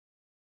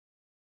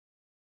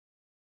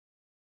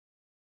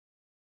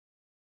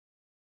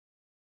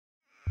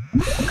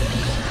Hi,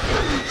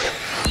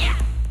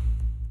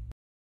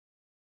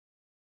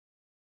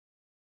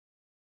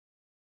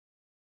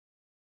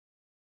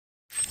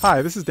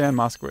 this is Dan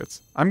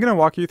Moskowitz. I'm going to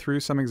walk you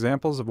through some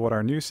examples of what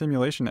our new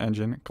simulation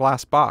engine,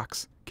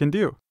 GlassBox, can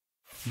do.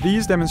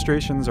 These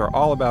demonstrations are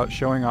all about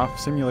showing off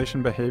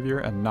simulation behavior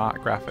and not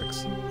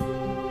graphics.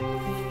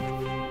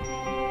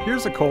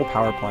 Here's a coal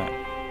power plant.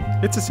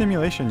 It's a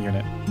simulation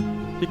unit.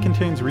 It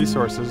contains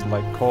resources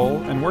like coal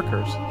and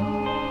workers.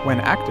 When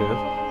active,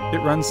 it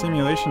runs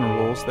simulation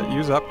rules that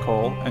use up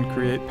coal and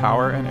create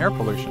power and air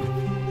pollution.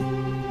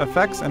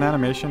 Effects and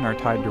animation are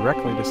tied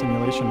directly to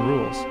simulation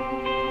rules,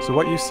 so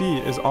what you see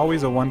is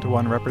always a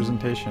one-to-one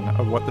representation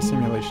of what the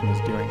simulation is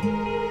doing.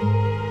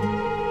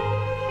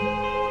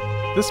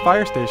 This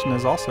fire station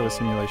is also a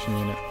simulation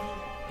unit.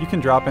 You can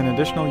drop in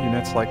additional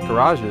units like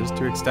garages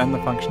to extend the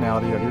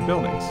functionality of your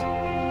buildings.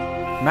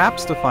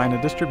 Maps define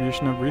a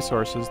distribution of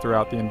resources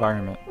throughout the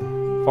environment.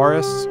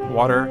 Forests,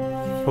 water,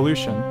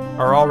 pollution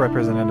are all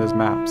represented as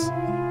maps.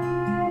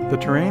 The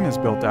terrain is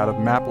built out of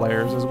map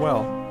layers as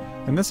well.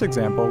 In this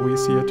example, we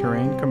see a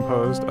terrain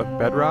composed of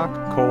bedrock,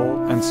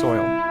 coal, and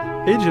soil.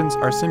 Agents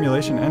are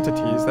simulation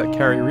entities that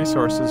carry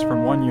resources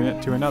from one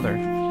unit to another.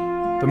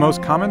 The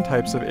most common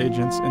types of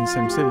agents in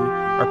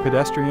SimCity are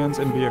pedestrians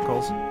and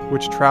vehicles,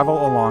 which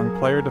travel along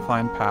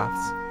player-defined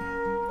paths.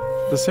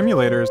 The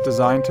simulator is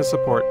designed to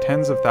support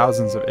tens of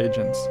thousands of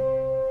agents.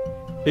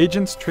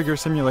 Agents trigger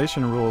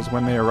simulation rules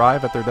when they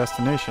arrive at their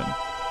destination,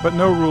 but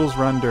no rules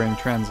run during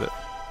transit.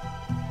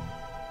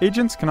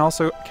 Agents can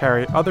also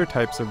carry other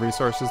types of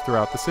resources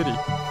throughout the city.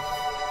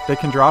 They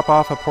can drop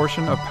off a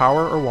portion of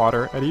power or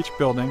water at each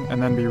building and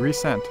then be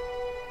resent.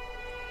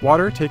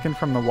 Water taken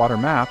from the water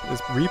map is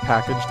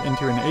repackaged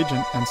into an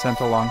agent and sent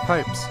along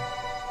pipes.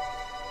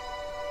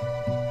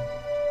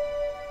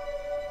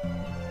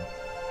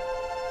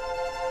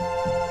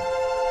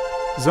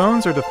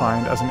 Zones are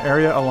defined as an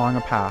area along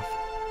a path.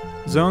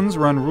 Zones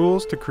run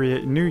rules to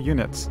create new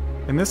units,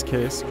 in this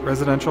case,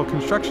 residential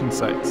construction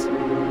sites.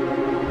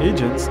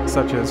 Agents,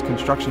 such as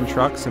construction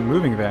trucks and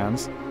moving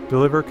vans,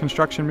 deliver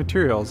construction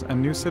materials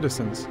and new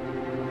citizens.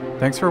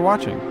 Thanks for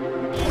watching.